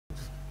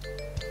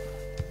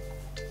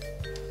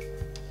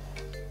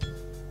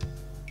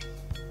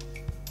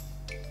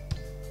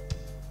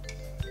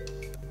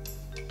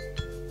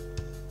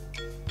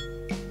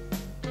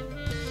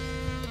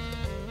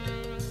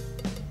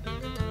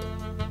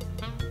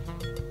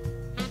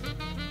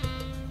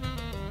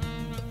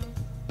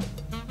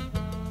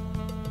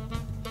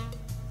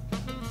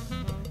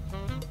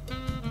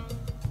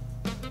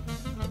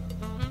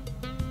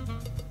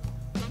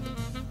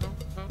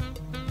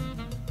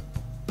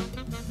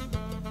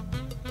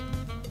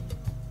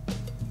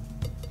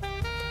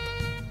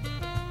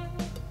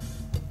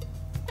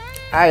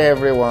Hi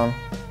everyone,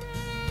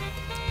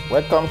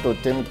 welcome to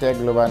Tech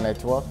Global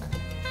Network.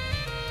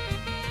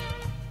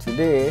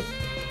 Today,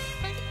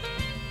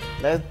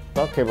 let's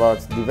talk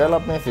about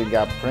developing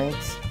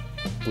fingerprints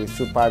with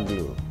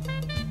Superglue.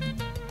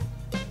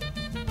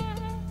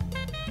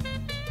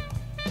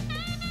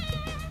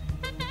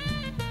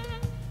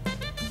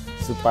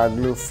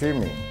 Superglue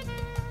Fume.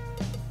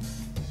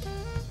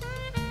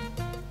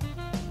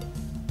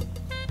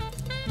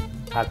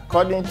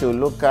 According to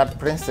local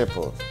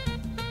principles,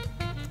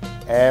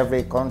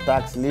 every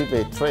contact leaves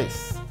a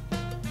trace,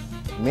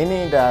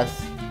 meaning that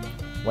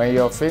when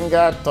your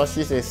finger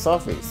touches a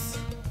surface,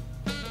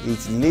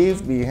 it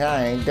leaves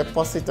behind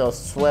deposits of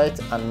sweat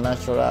and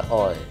natural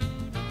oil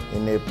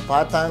in a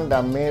pattern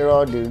that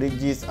mirrors the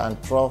ridges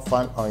and troughs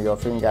found on your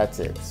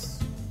fingertips.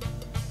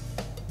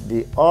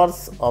 The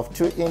odds of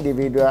two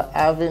individuals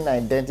having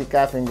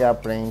identical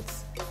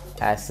fingerprints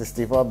are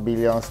 64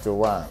 billion to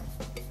 1.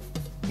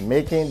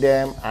 Making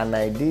them an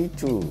ideal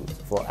tool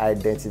for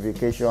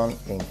identification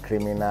in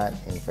criminal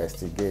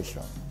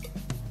investigation.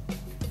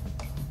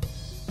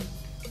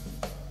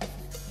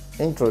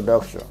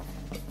 Introduction.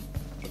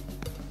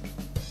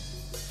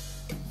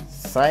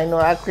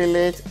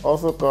 Cyanoacrylate,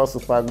 also called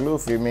superglue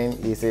fume,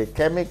 is a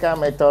chemical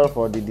method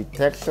for the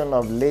detection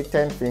of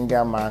latent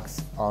finger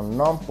marks on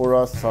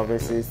non-porous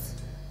surfaces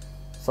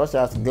such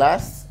as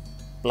glass,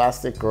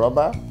 plastic,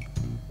 rubber,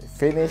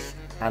 finished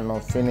and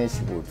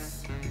unfinished goods.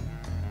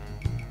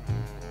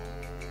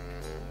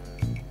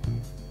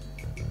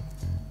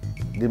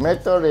 The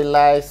method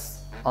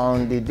relies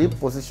on the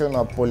deposition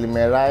of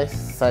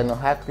polymerized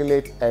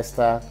cyanoacrylate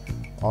ester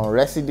on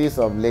residues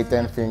of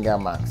latent finger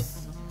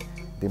marks.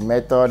 The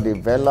method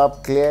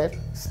develops clear,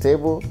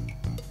 stable,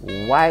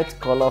 white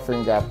color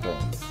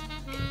fingerprints.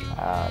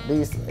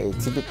 This is a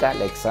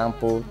typical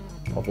example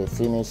of a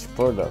finished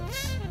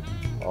product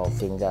of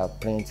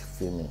fingerprint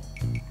fume.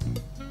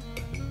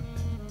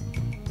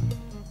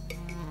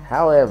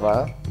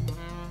 However,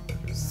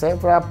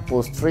 several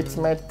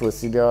post-treatment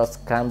procedures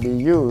can be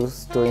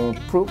used to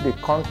improve the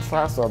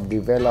contrast of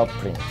developed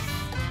prints.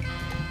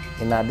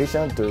 In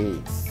addition to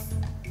it,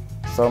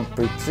 some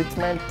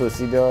pre-treatment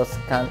procedures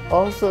can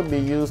also be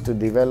used to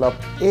develop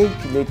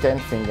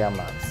age-latent finger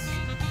marks.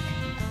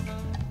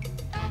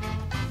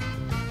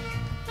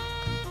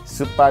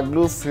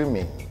 Superglue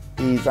fume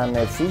is an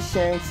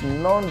efficient,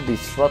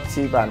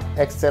 non-disruptive, and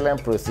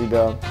excellent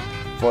procedure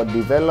for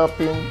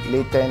developing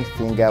latent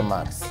finger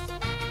marks.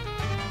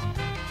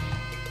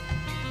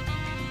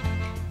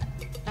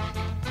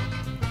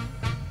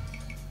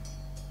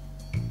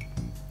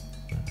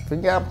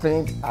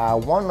 Fingerprints are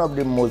one of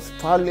the most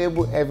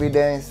valuable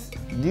evidence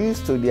due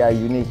to their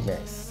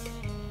uniqueness.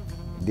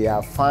 They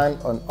are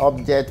found on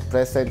objects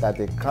present at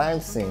a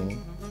crime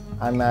scene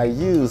and are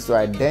used to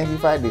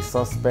identify the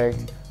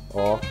suspect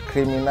or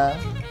criminal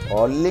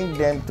or link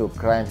them to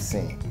crime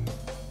scene.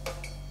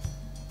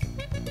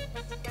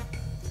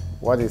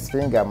 What is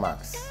finger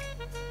marks?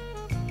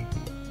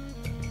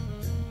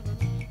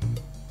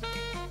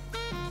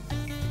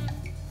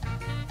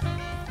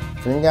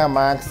 Finger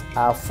marks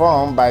are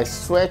formed by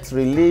sweat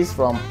released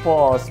from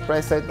pores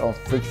present on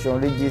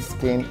friction-rigid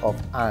skin of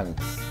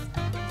hands.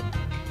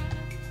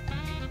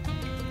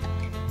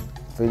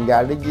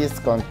 Finger ridges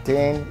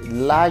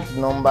contain large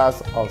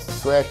numbers of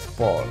sweat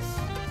pores.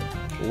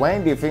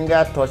 When the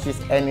finger touches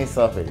any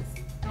surface,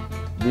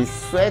 the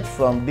sweat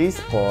from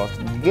these pores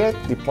gets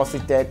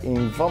deposited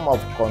in form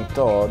of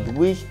contours,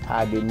 which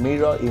are the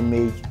mirror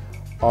image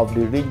of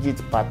the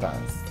rigid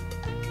patterns.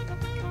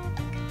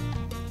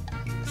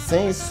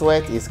 Since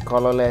sweat is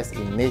colorless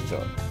in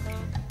nature,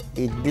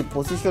 its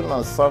deposition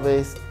on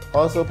surface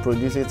also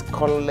produces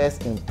colorless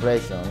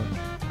impressions,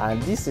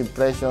 and these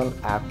impressions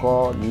are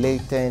called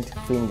latent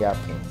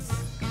fingerprints.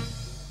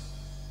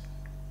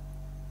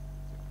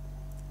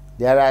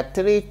 There are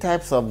three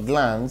types of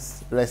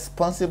glands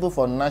responsible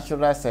for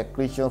natural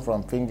secretion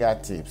from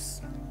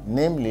fingertips,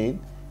 namely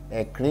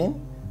eccrine,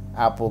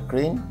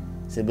 apocrine,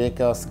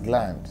 sebaceous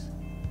gland.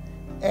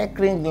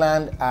 Eccrine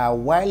glands are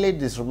widely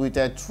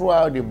distributed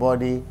throughout the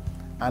body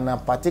and are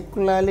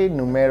particularly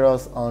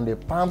numerous on the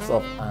palms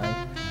of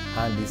hands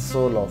and the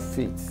sole of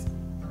feet.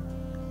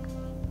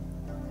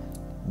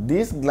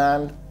 These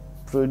glands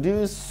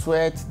produce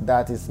sweat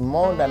that is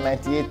more than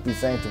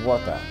 98%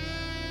 water.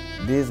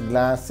 These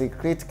glands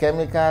secrete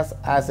chemicals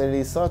as a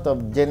result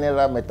of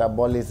general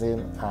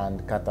metabolism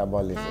and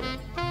catabolism.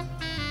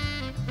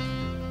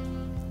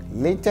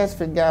 Latent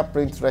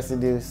fingerprint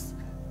residues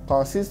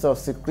consist of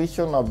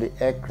secretion of the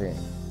eccrine,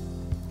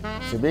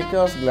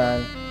 sebaceous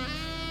gland,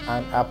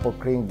 and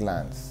apocrine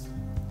glands.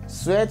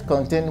 Sweat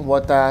contains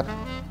water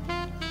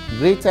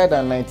greater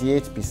than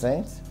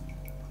 98%,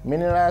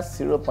 minerals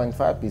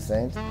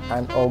 0.5%,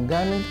 and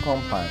organic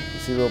compound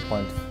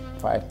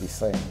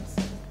 0.5%.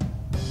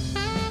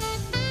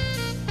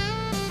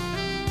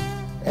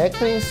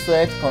 Eccrine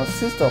sweat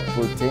consists of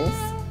proteins,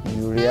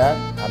 urea,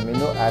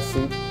 amino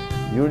acid,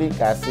 uric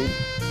acid,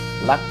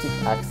 lactic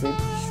acid,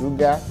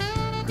 sugar,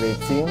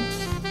 creatine,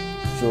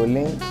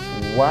 choline,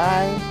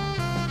 while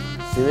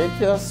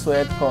Siliceous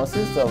sweat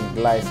consists of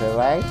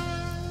glyceride,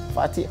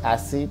 fatty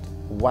acid,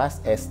 wax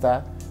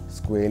ester,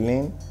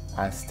 squalene,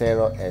 and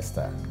sterol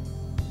ester.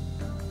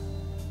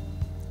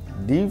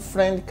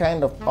 Different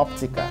kinds of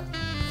optical,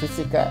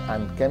 physical,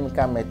 and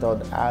chemical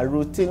methods are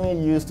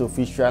routinely used to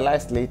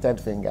visualize latent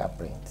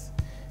fingerprints.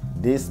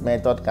 This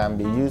method can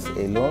be used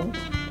alone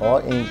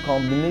or in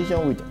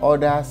combination with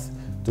others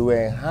to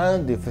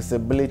enhance the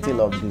visibility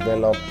of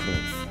developed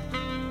prints.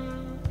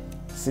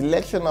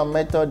 Selection of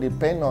method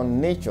depends on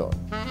nature.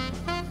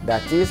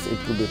 That is, it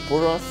could be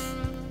porous,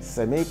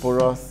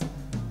 semi-porous,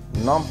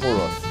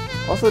 non-porous.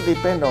 Also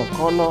depend on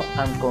color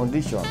and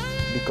condition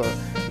because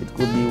it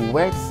could be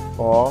wet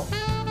or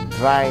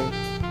dry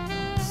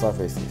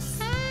surfaces.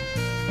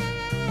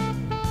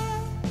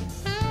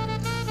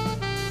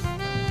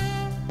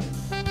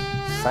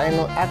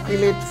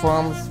 Cyanoacrylate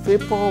forms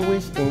vapor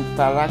which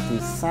interact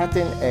with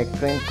certain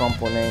eccrine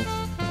components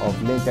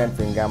of latent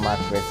finger mark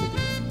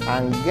residues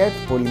and get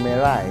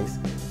polymerized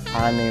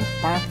and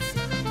impart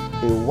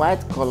a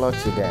white color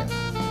to them.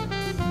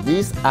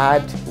 This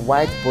add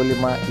white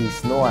polymer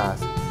is known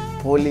as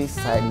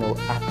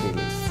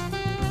polycyanoacrylate.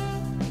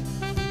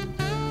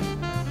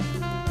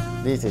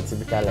 This is a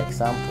typical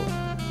example.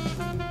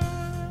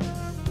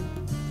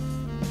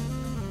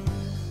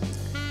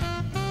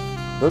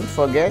 Don't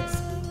forget,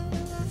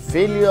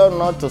 failure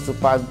not to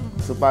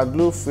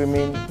superglue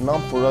fuming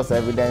non-porous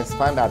evidence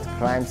found at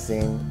crime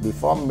scene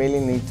before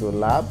mailing it to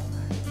lab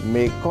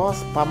may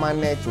cause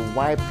permanent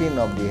wiping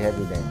of the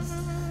evidence,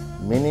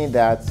 meaning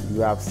that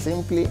you have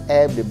simply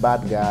helped the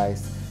bad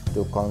guys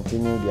to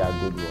continue their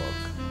good work.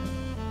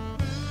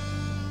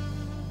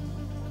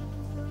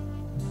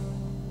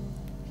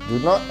 Do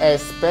not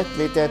expect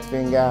latent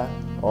finger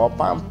or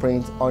palm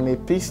print on a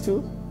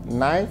pistol,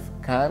 knife,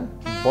 can,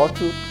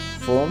 bottle,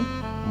 phone,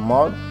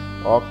 mug,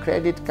 or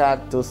credit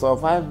card to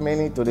survive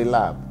mailing to the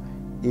lab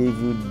if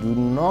you do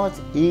not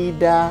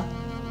either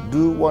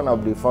do one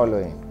of the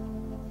following.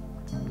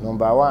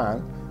 Number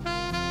 1,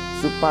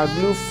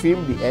 superglue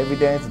film the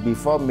evidence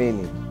before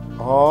mailing,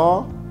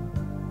 or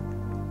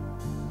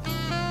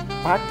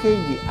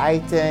package the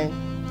item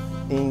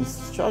in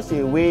such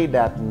a way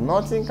that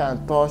nothing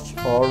can touch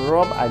or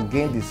rub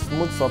against the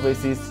smooth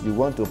surfaces you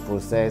want to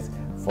process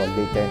for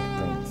latent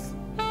prints.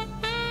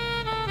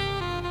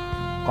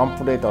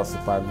 Component of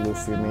superglue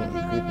filming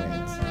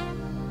equipment.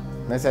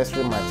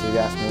 Necessary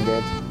materials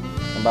needed.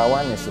 Number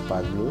 1 is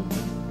superglue,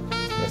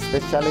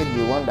 especially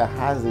the one that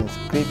has the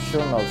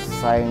inscription of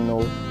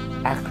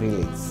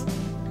cyanoacrylates.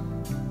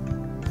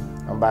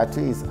 Number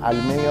 2 is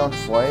aluminum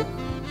foil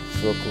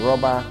 /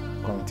 rubber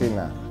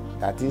container.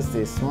 That is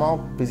a small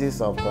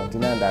pieces of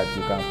container that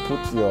you can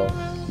put your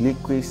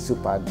liquid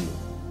superglue.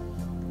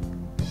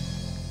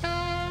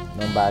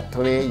 Number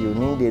 3, you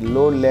need a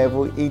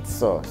low-level heat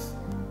source.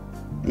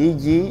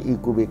 E.g.,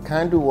 it could be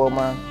candle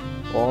warmer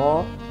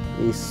or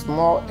a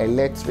small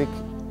electric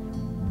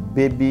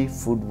baby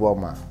food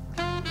warmer.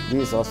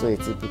 This is also a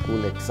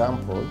typical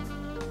example.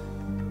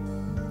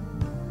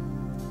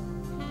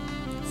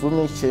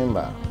 Fuming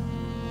chamber.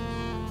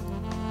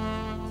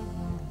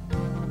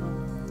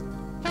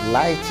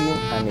 Lighting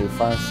and a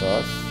fan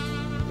source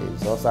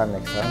is also an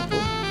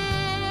example.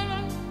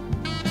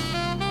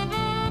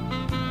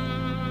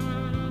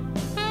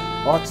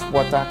 Hot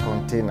water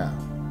container.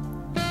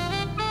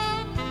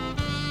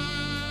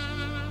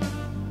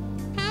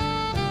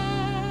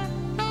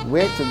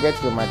 Where to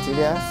get your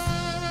materials?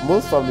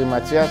 Most of the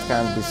materials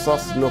can be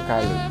sourced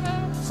locally.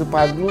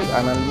 Superglue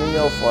and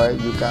aluminum foil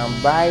you can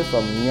buy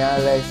from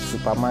nearest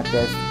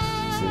supermarkets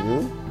to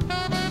you.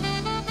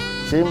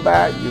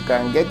 Chamber, you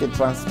can get a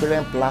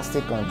transparent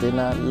plastic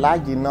container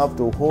large enough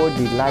to hold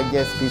the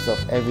largest piece of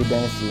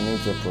evidence you need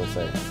to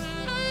process.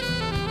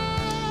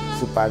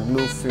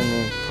 Superglue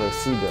filming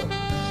procedure.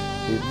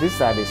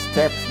 These are the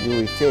steps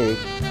you will take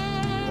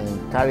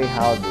in carry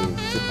out the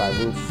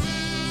superglue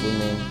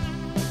filming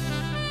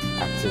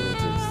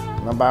activities.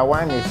 Number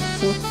 1 is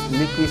put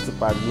liquid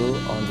superglue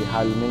on the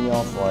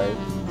aluminum foil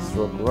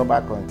 /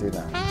 rubber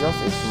container, just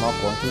a small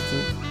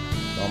quantity.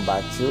 Number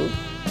 2,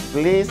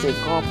 place a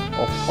cup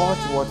of hot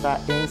water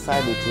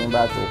inside the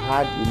chamber to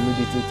add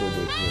humidity to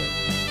the air.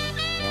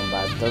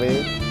 Number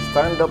 3,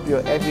 stand up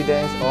your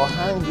evidence or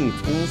hang it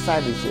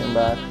inside the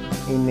chamber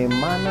in a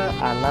manner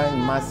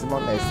allowing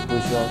maximum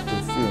exposure to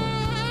film.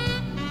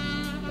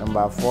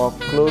 Number 4,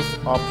 close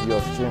up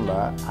your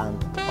chamber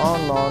and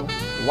turn on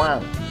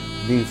 1,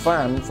 the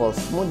fan for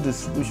smooth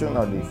distribution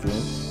of the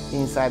film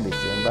inside the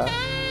chamber.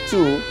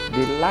 2,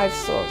 the light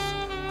source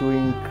to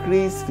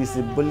increase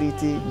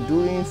visibility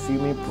during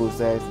filming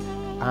process,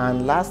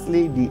 and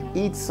lastly the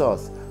heat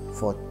source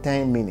for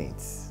 10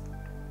 minutes.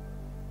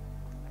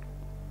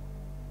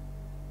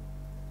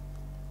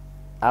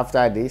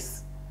 After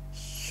this,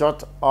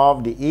 shut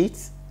off the heat,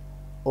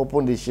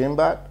 open the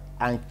chamber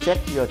and check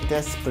your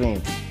test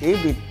print.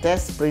 If the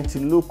test print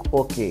look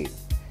okay,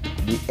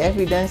 the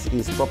evidence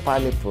is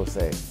properly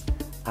processed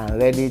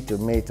and ready to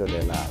mail to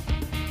the lab.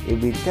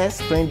 If the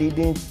test print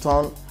didn't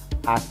turn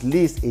at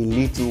least a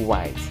little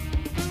white,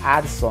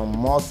 add some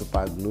more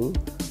superglue,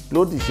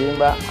 explode the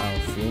chamber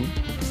and fume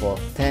for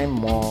 10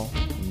 more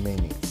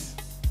minutes.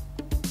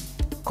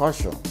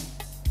 Caution.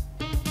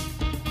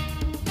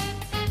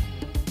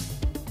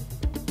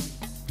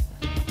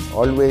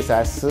 Always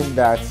assume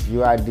that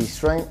you are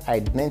destroying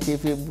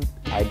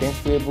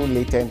identifiable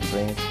latent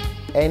prints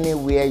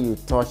anywhere you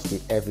touch the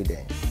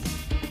evidence.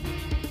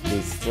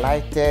 The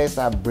slightest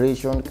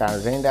aberration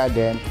can render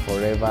them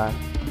forever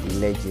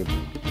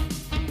illegible.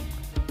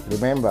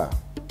 Remember,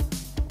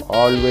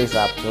 always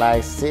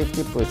apply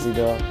safety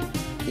procedure.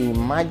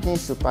 Imagine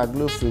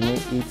Superglue Fume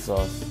heat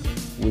source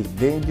with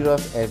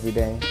dangerous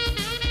evidence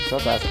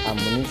such as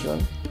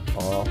ammunition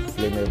or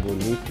flammable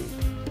liquid.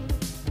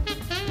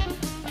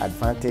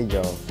 Advantage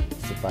of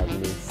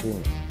Superglue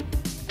Fume.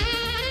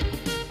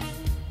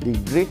 The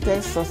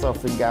greatest source of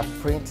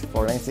fingerprint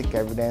forensic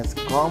evidence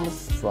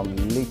comes from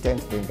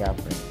latent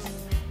fingerprints.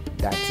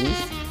 That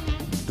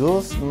is,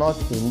 those not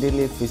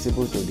immediately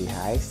visible to the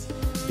eyes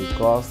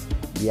because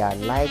they are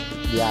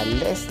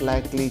less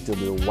likely to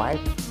be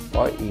wiped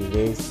or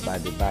erased by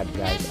the bad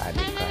guys at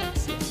the crime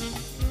scene.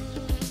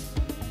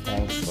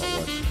 Thanks for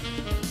watching.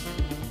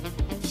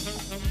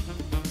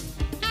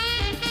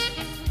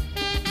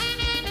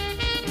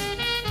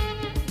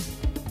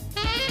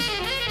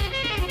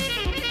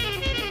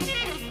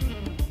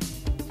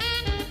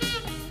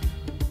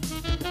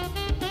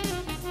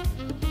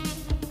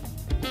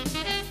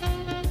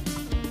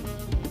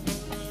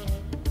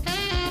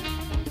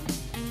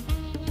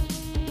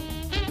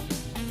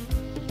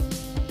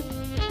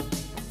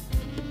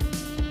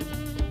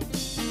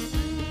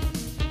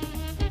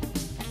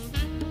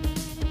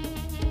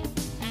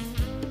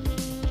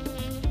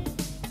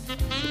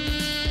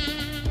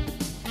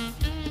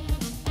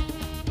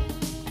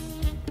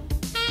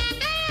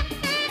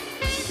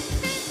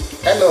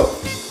 Hello,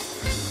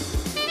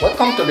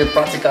 welcome to the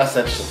practical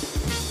section.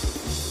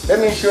 Let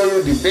me show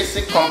you the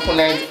basic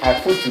components I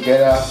put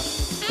together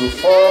to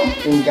form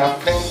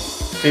fingerprint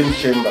film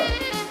chamber.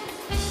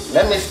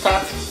 Let me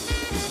start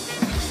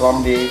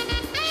from the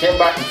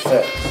chamber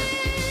itself.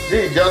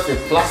 This is just a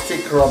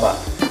plastic rubber,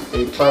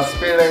 a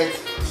transparent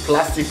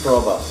plastic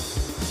rubber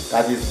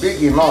that is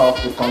big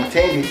enough to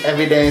contain the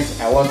evidence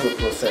I want to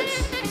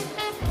process.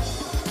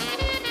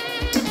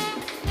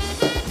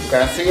 You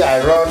can see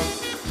I run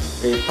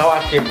a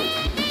power cable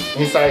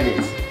inside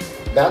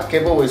it. That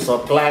cable will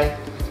supply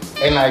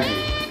energy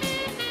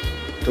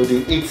to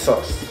the heat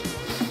source.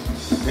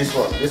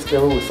 This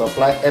cable will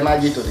supply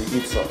energy to the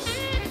heat source.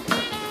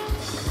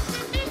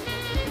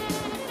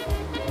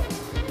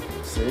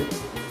 See?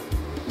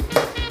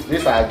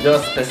 These are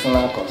just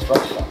personal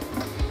construction.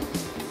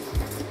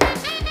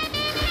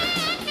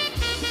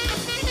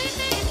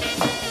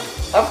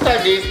 After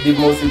this, the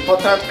most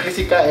important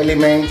critical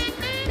element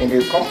in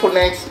the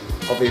components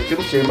of a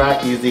film chamber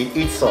is the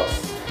heat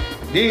source.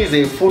 This is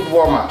a food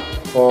warmer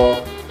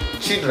for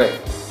children.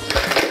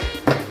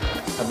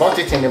 I bought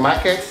it in the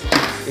market.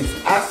 It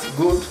has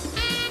good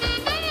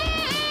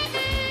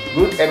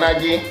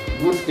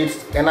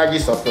energy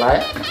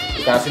supply.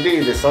 You can see this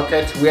is the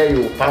socket where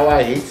you power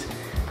it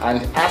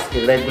and has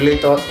a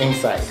regulator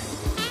inside.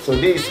 So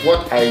this is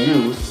what I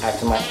use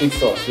as my heat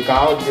source. The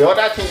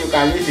other thing you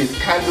can use is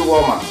candle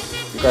warmer.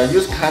 You can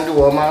use candle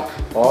warmer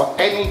or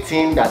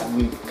anything that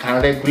we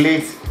can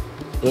regulate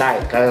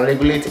light, can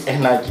regulate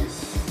energy.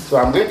 So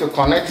I'm going to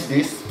connect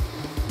this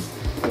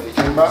to the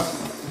chamber.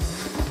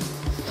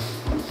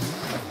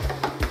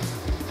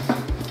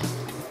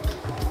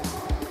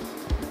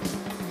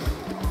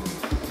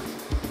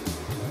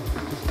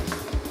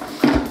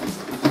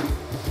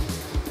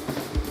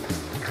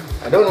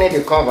 I don't need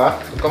the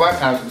cover. The cover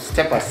can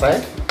step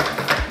aside.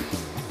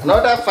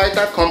 Another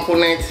vital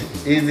component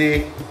is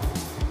the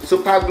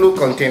superglue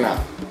container.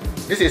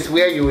 This is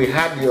where you will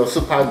have your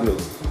superglue.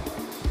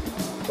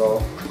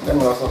 So let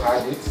me also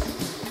hide it.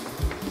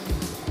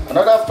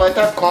 Another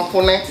vital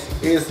component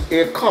is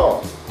a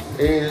core,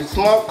 a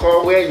small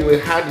core where you will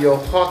have your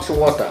hot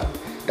water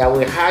that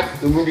will add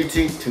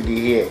humidity to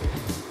the air.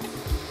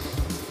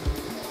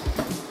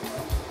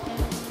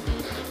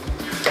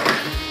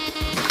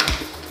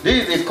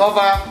 This is the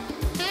cover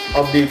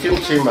of the film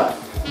chamber.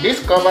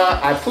 This cover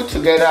I put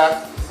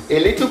together a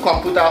little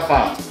computer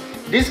fan.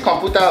 This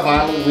computer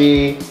fan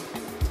will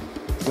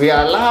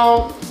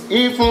allow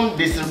even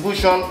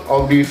distribution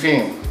of the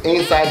film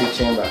inside the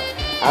chamber.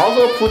 I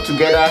also put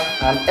together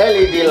an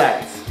LED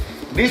light.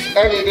 This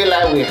LED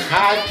light will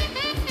add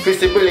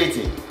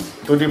visibility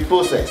to the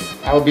process.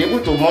 I will be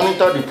able to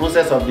monitor the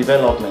process of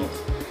development.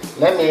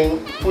 Let me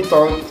put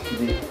on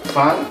the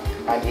fan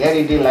and the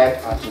LED light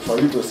for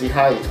you to see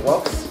how it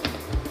works.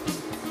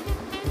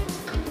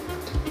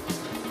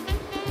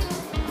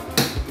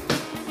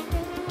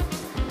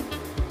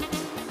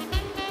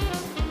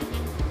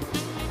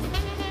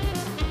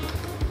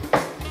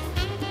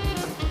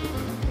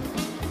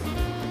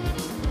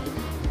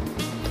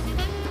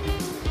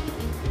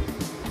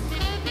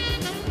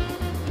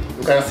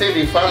 You can see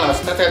the fan has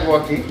started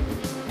working.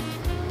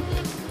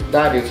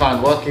 That's the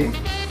fan working.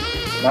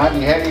 Now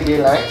the LED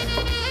light.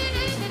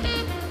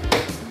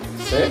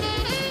 See?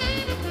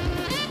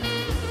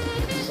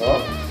 So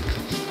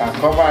can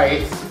cover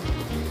it.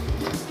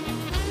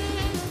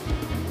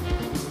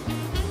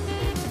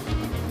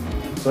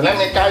 So let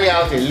me carry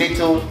out a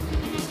little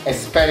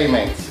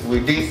experiment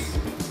with these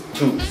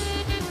tools.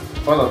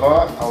 First of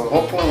all, I will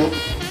open it.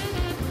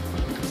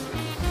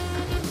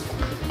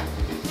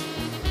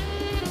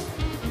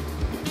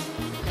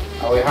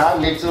 I will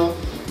add little,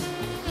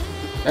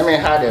 let me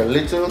add a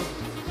little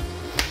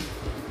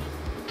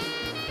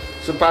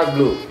super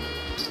glue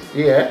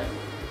here.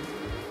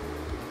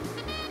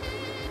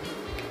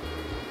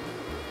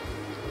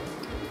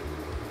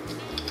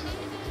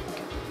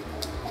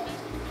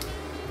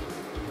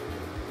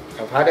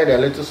 I've added a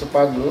little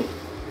super glue.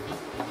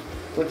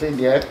 Put it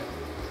there.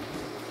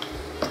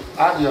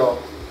 Add your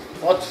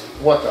hot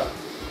water.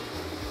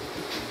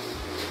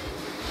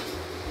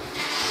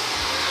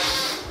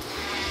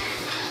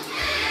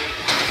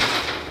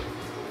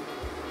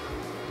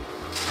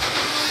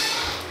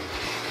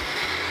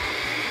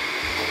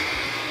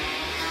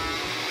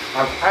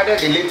 I've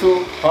added a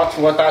little hot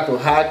water to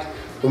add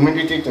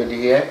humidity to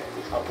the air.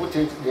 I'll put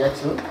it there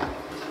too.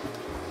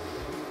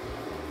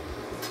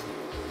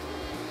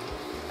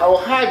 I will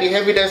hide the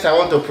evidence I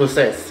want to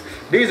process.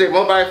 This is a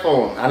mobile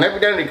phone, an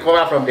evidence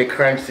recovered from the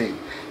crime scene.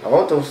 I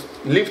want to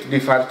lift the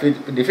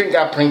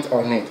fingerprint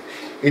on it.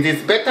 It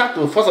is better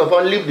to first of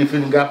all leave the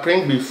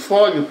fingerprint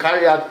before you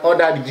carry out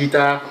other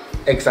digital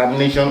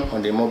examination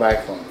on the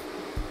mobile phone.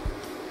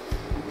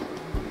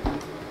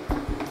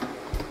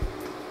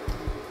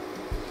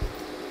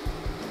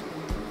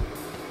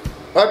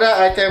 Other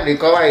item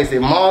recovered is a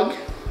mug.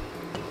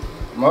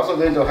 I'm also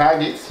going to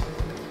hide it.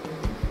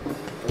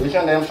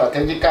 Position them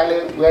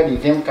strategically where the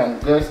game can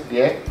go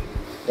there.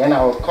 Then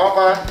I will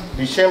cover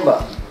the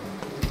chamber.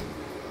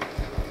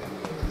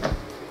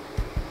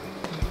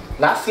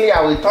 Lastly, I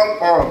will turn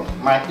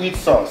on my heat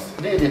source.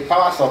 This is the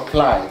power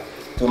supply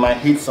to my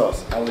heat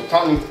source. I will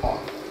turn it on.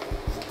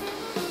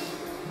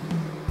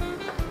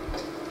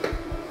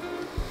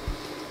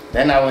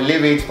 Then I will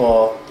leave it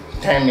for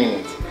 10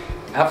 minutes.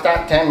 After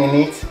 10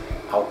 minutes,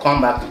 I'll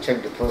come back to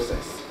check the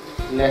process.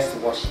 Let's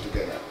watch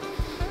together.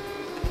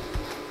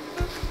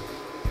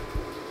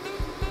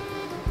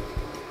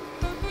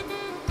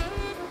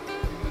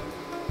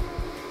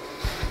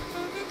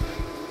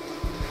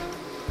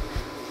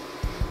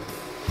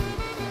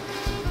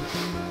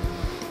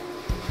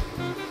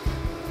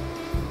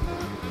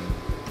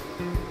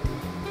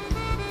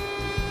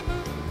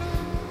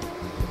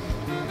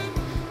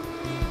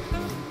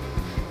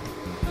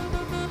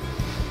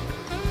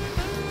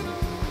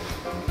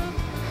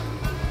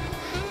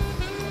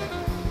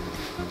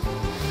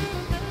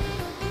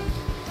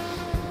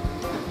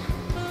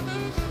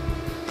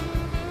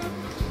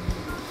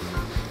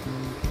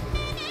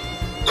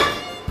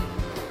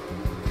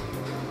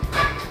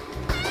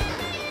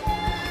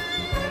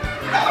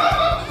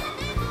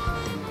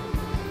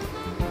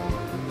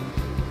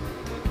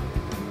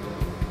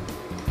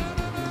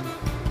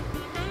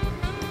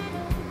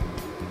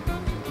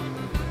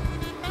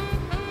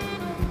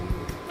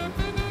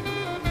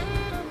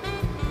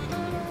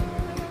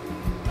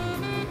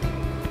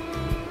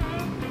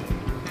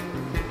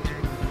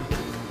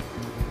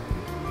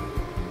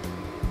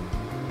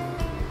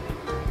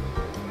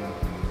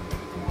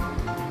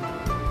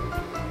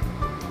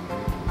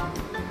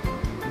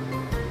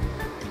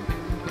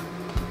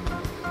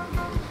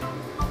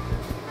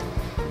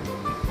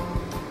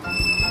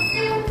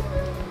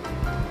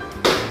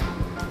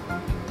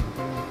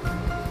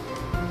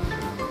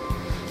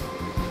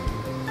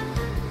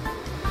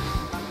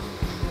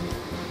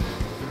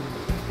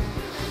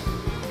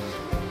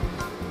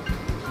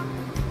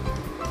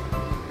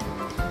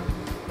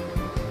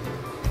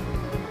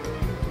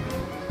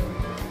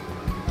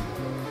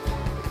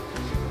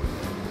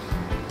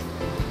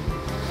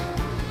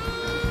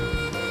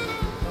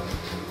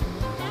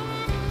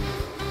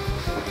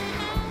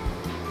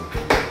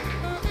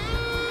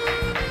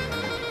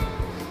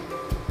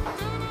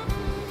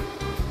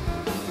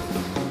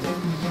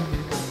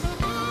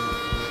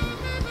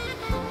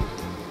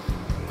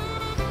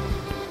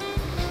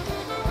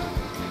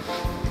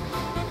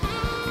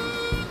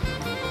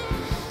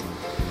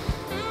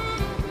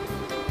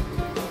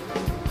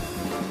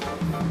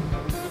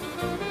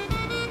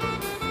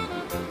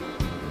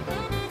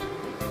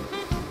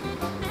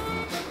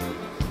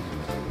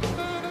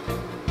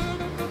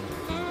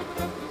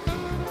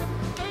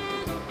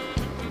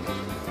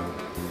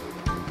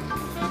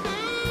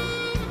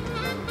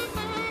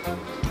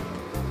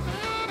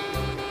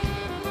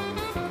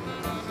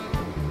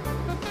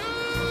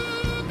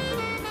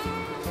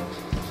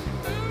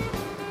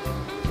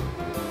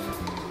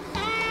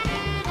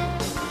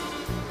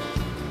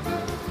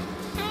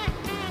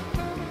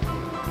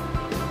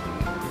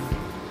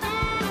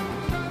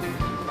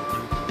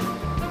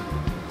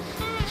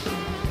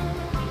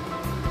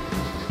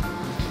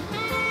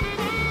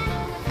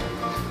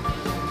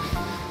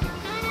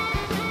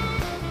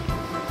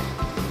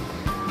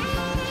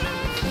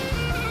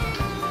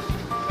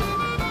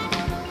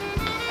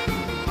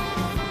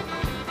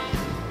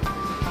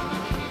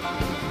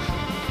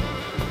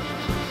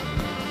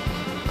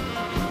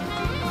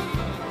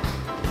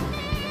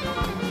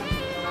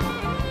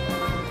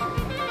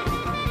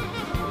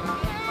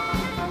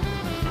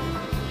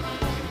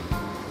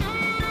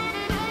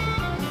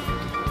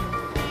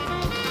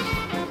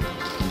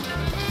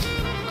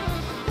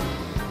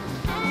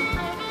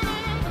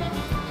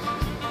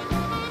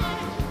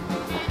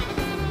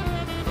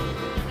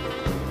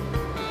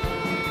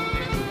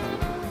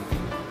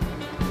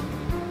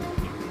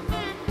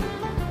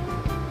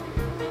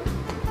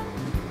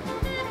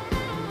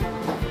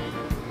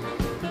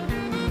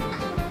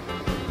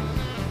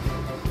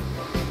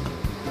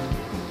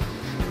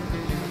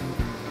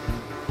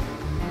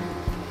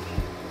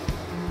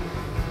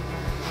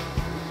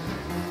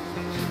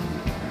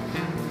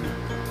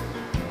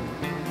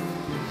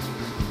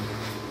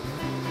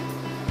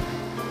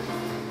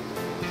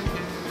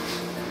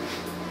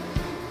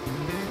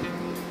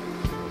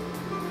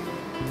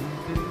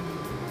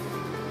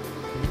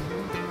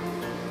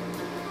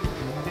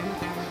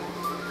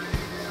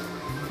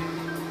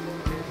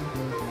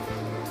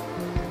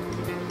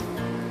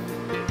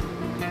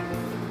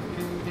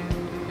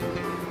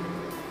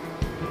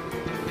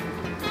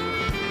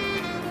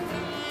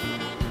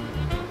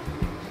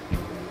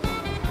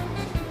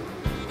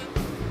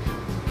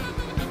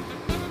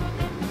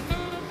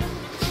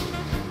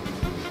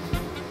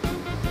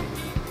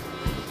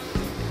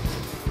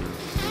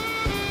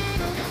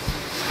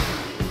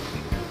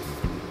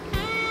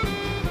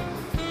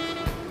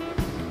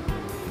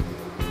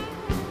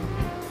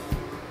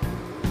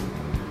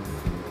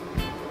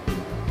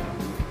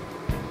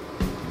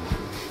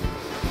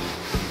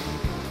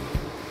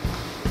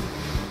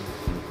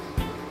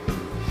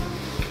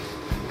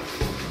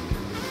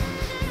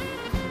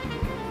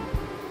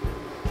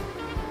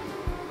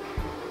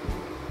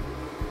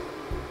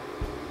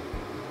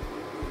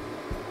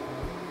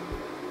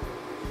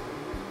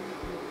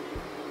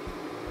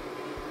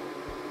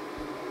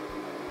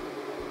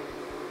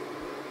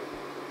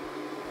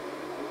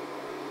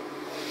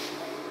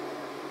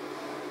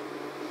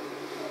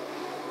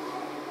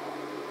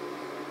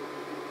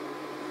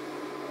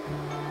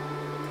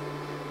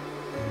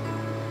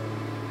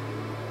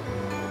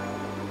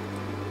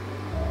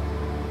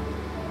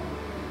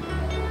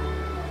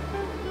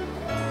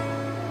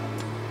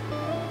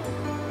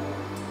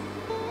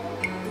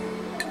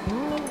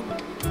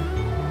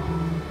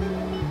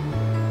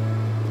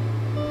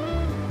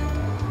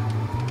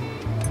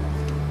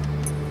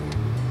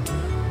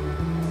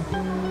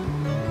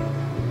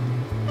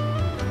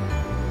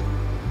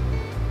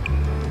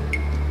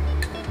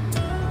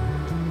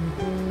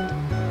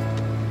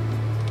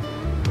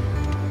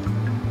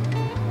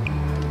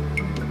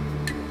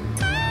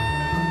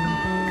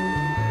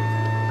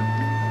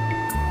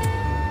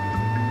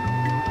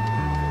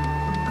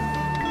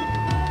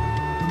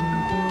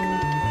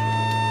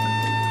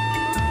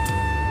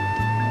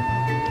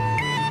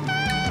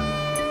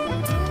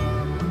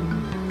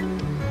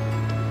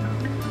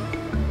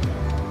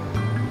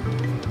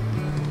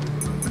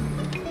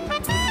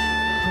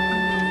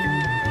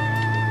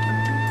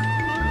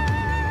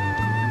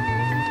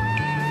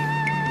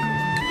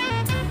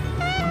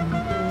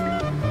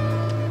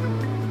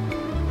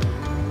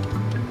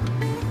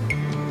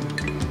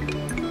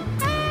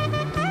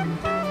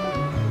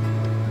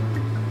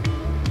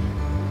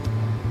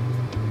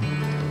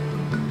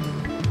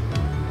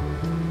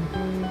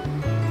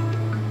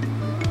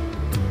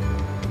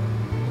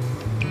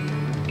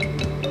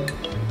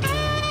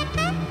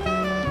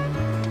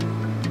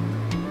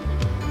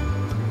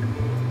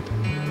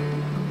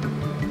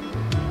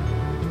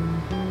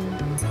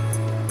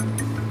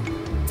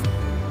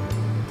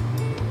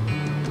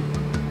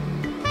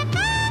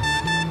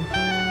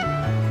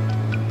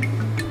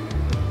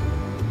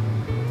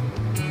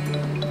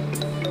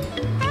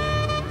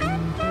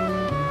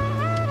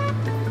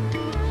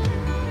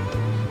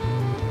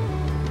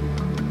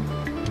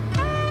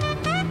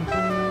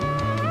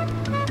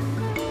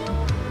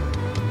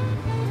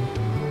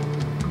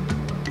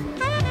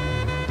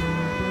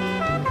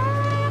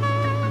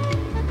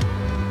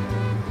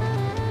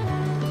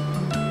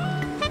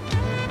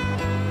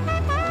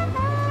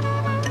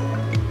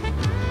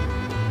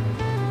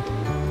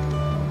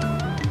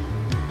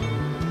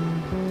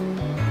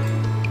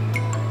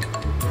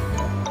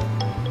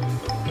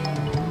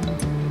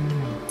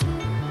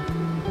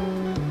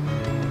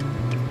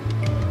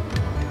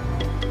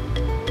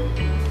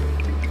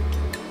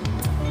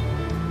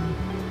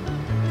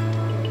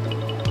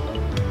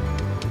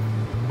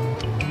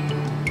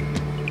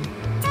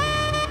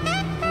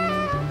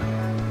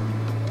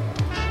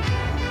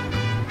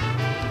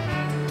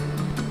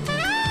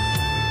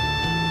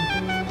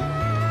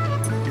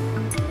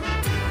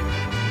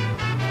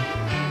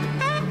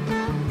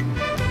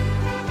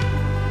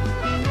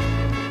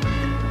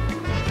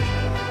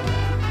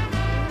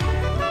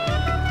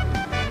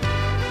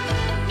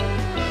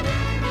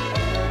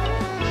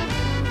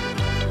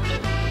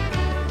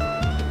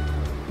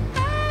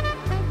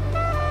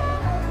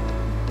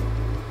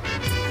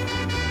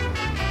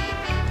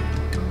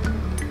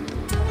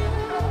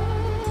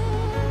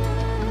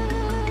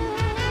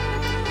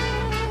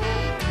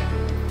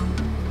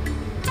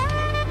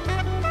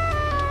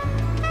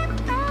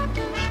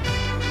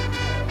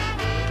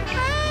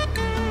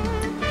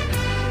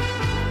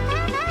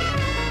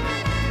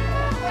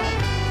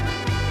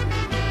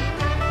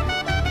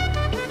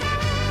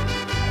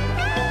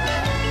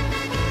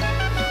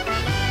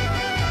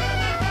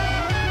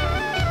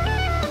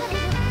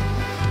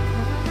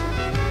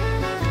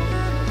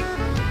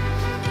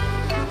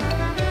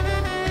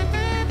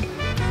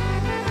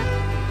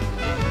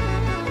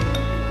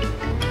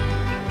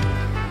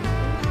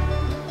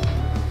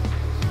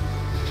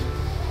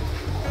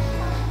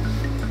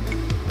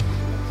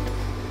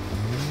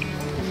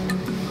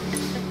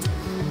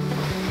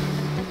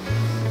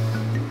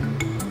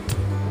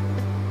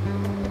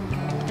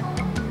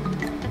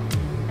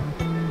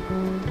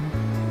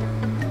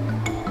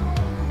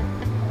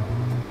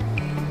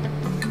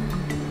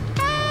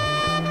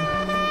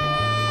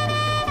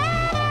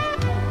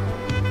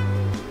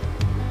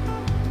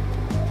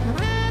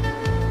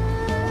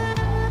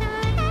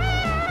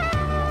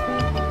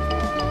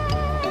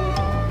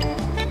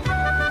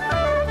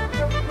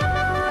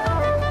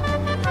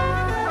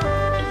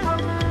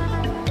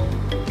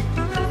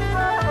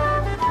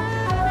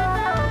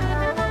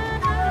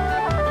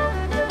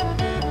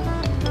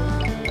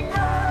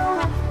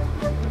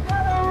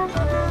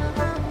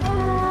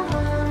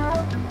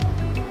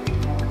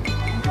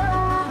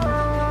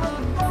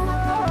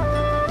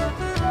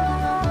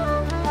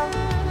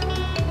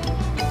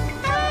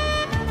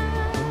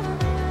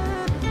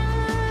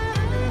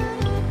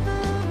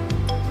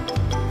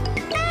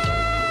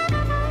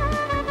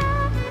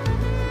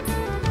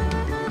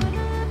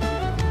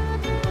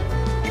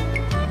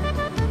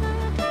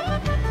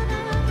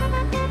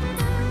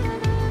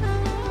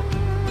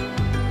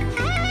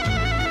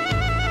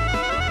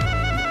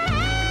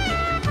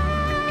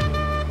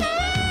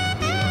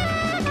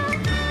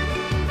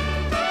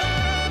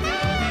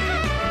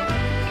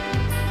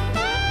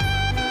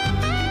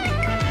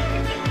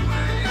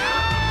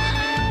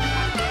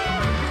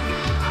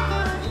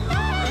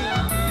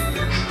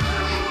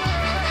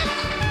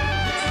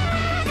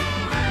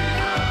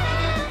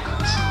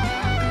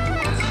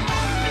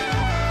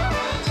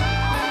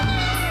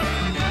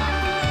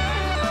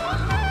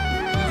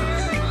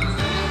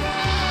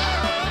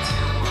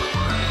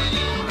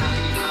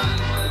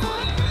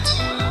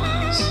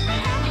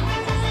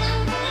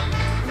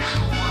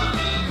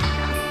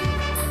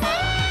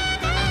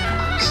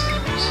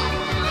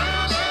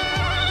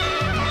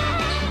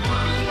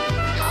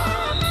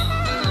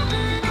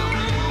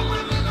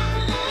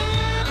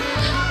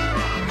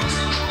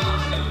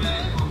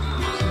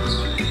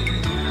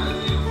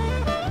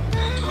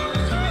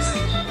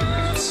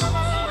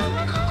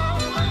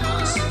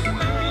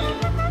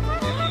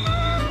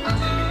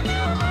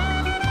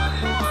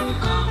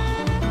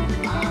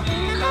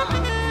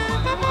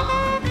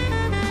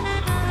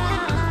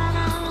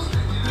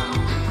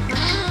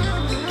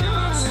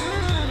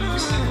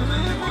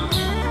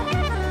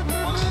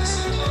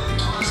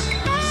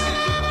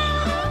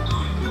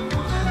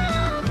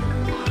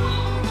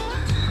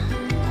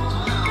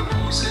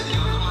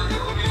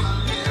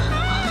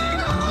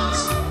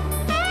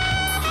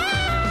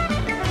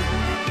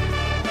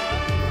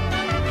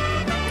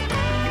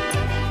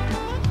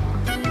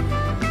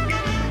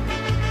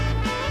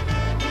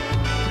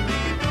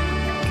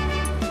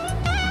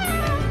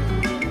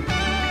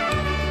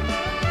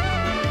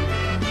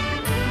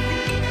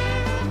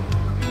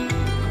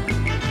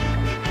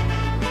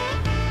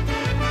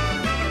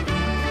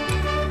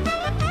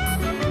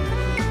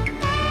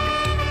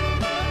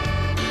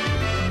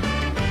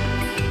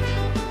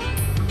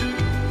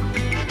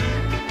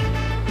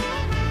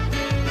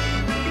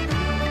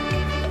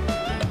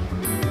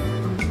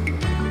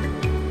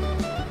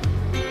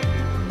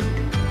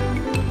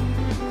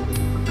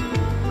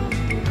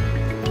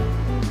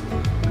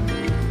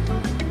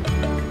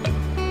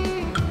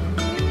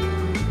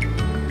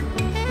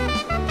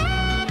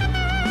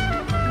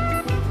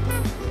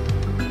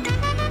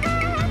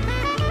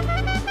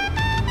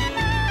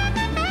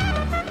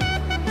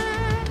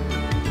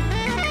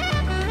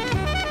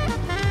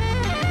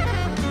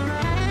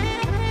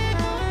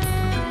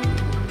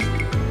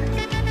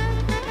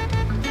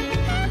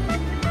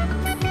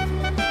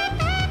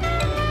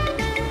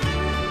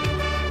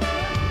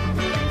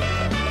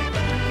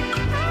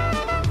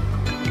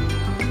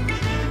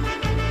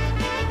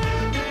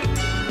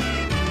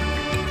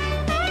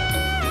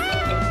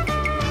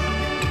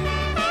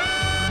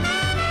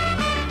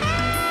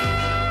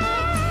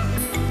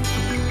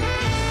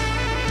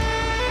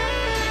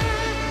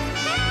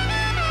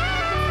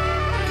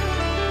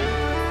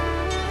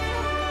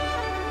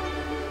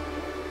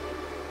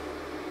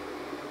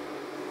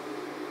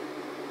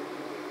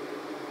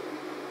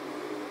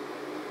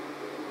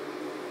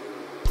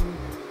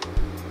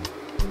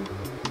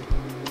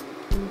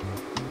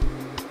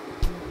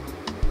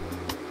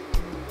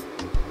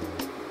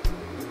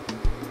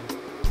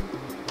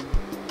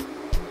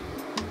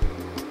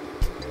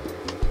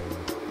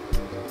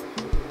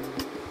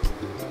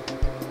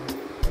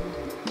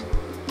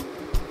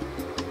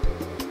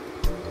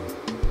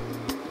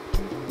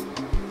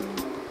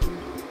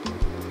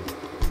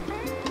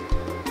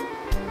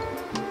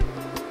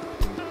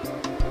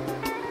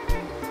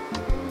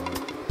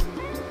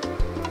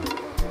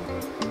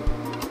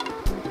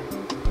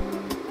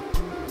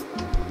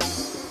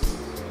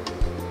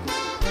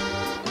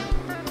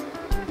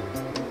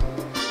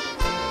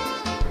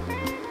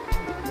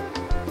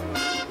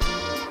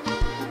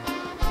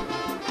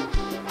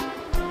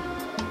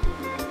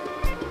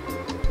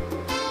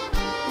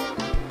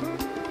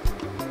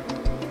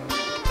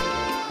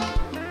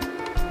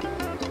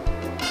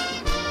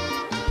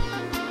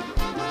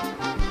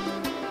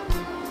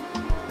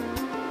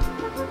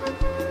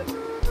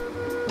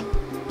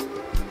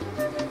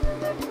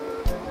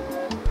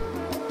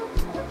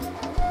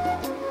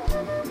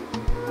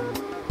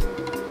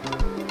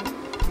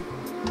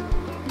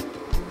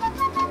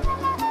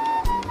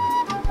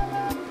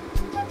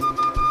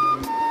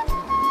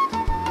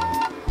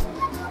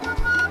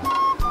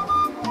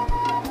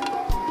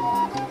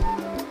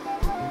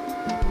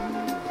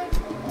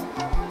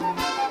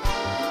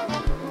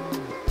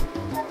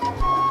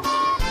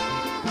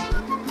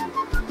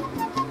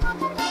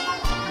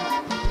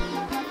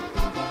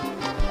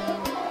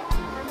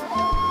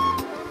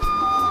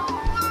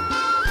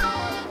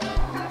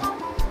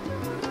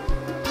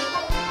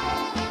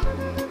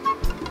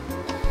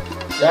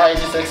 Yeah, it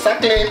is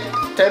exactly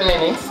 10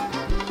 minutes.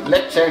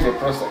 Let's check the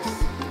process.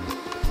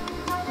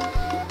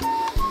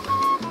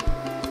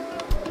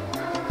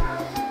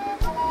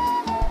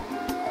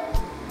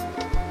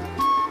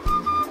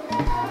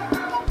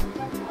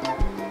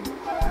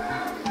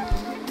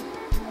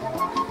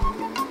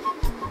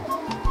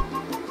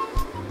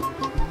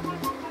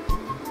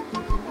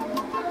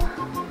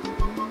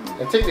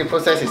 I think the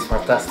process is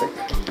fantastic.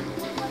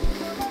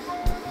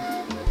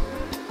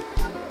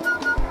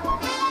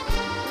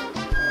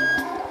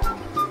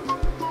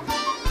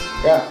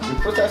 Yeah, the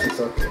process is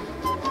okay.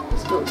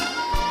 It's good.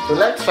 So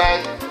let's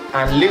try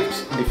and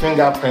lift the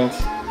fingerprint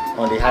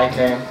on the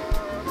item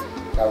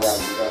that we have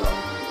developed.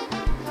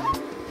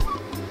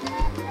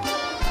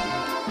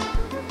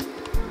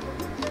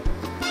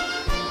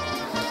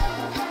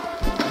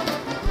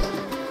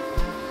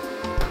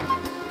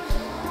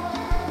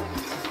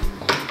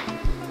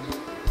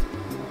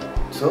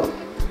 So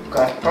you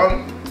can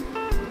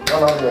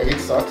turn on your heat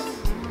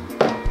source,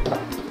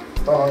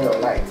 turn on your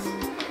lights.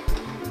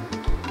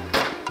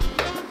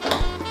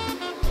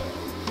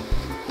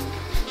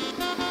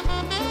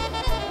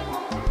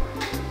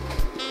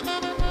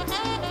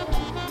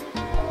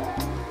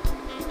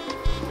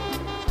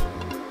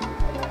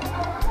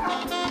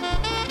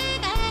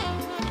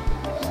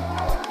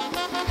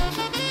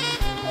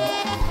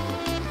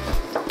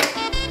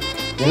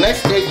 The next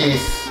stage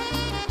is,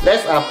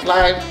 let's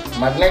apply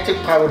magnetic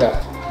powder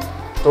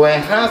to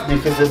enhance the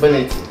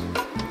visibility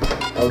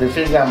of the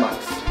finger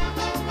marks.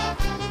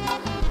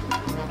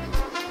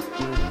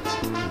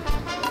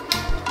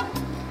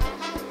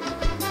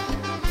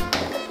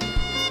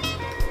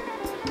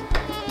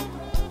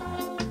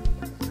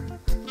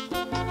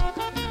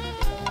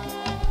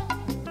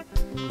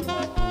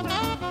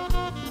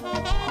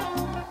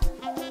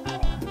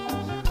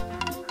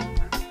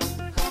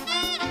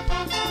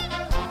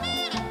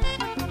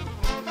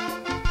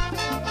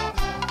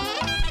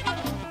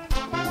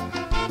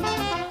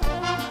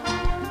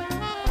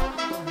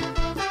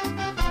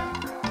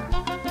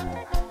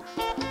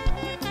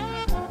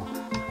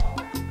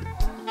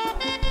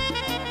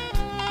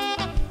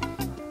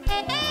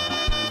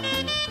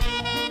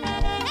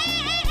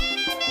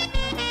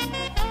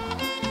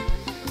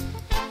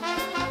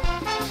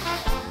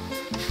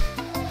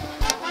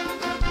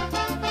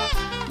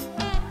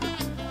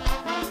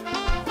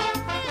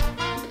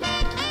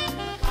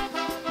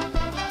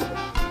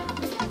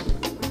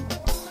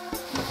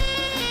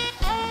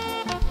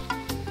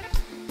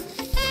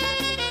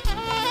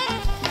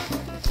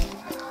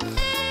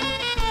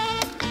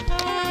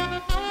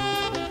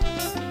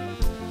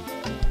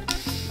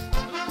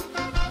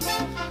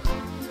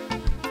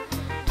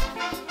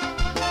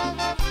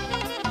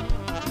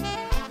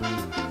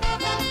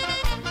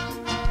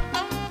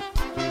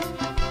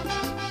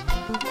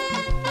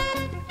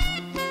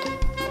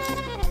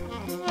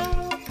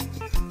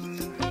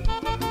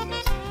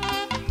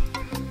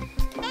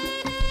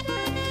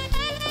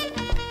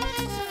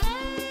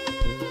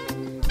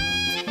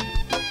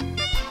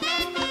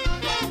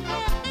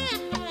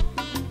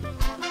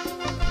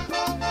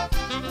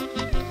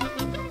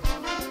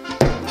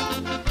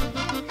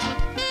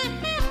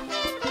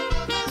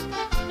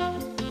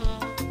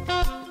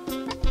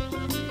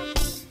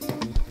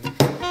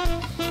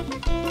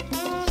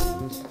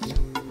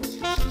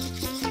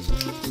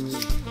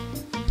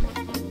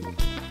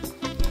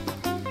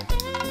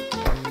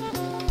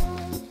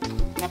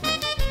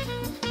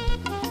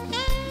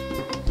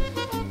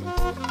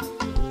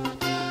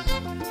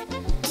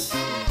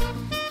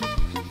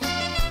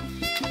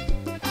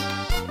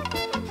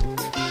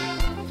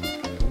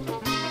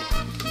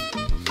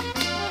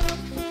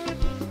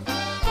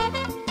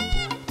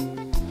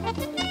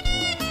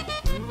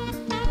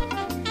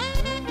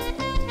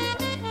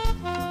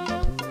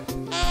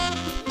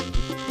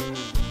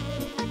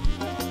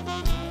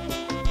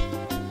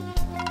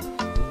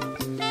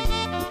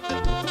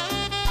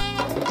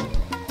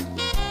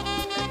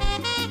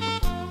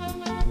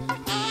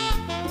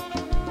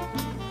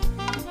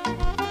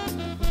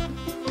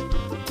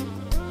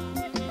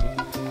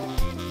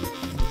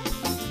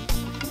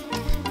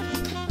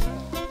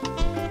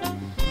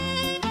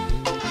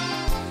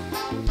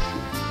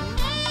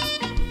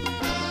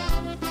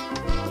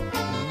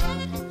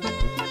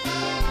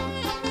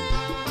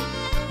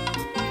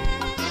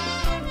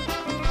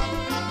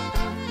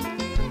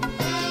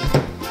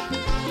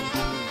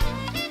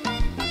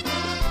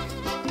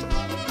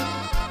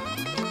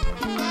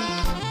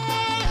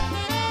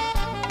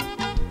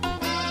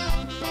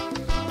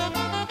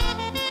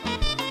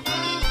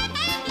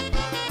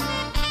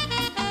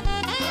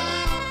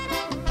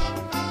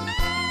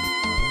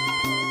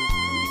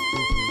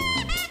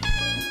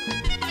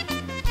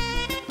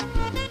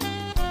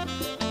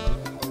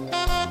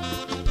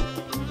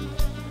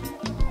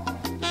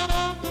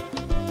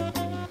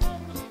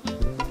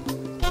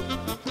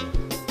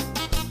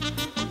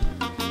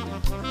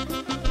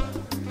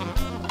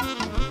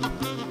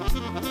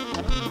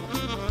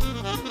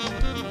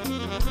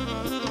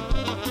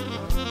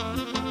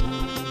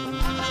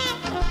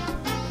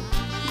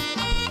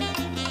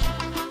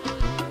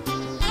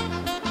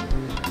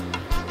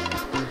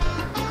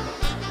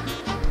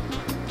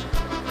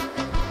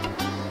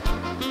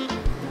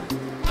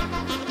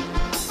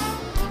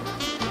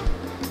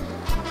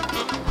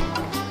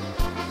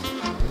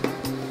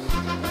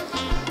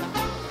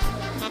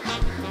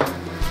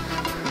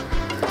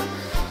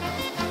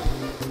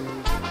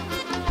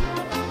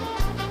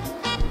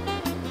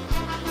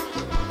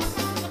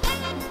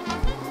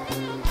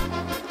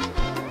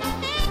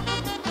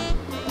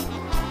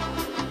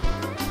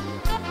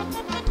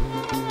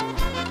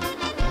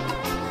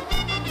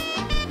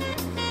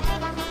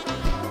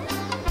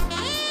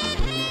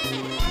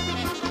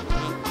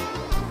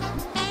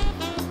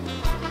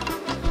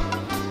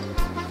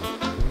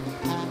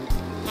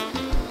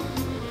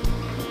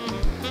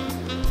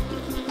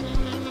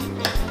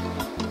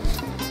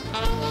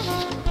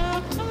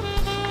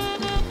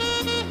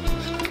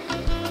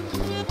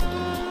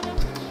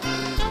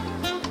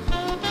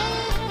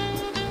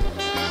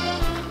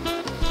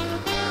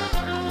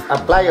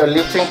 apply your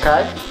lifting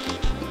card.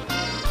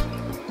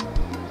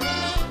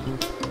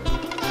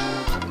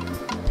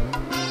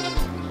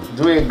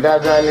 Do it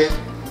gradually.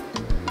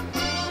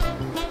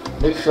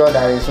 Make sure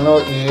there is no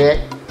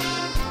air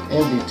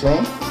in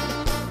between.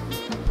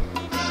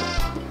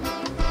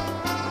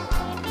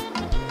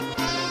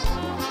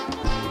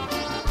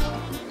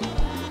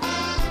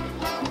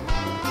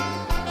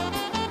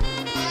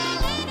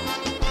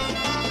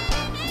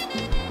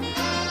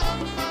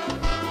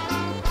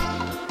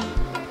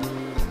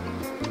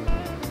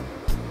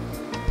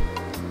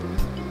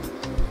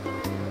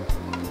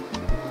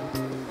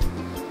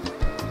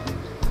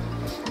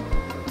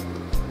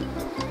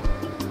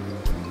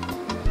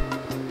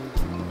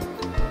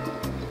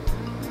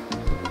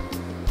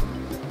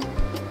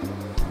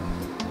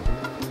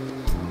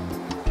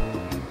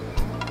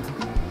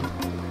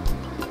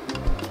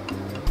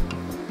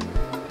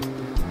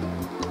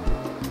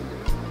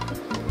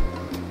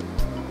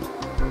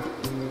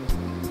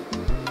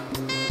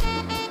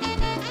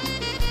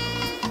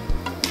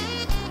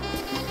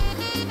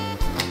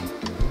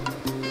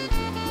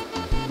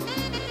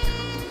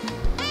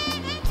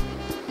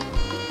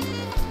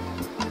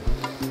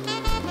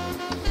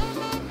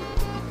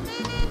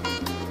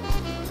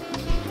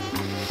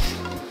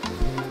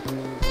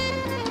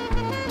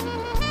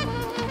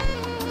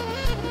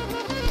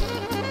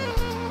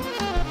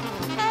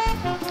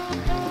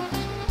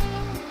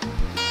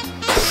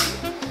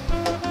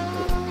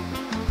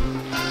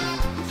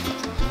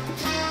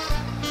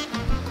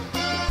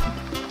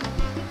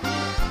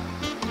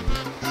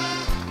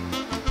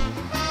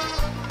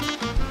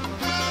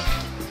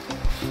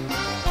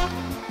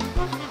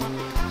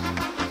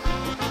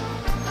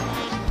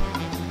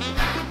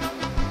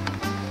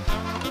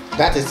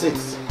 That is it.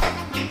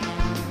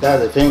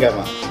 That's the finger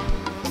mount.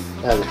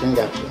 That's the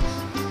fingerprint.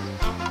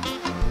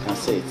 You can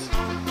see it.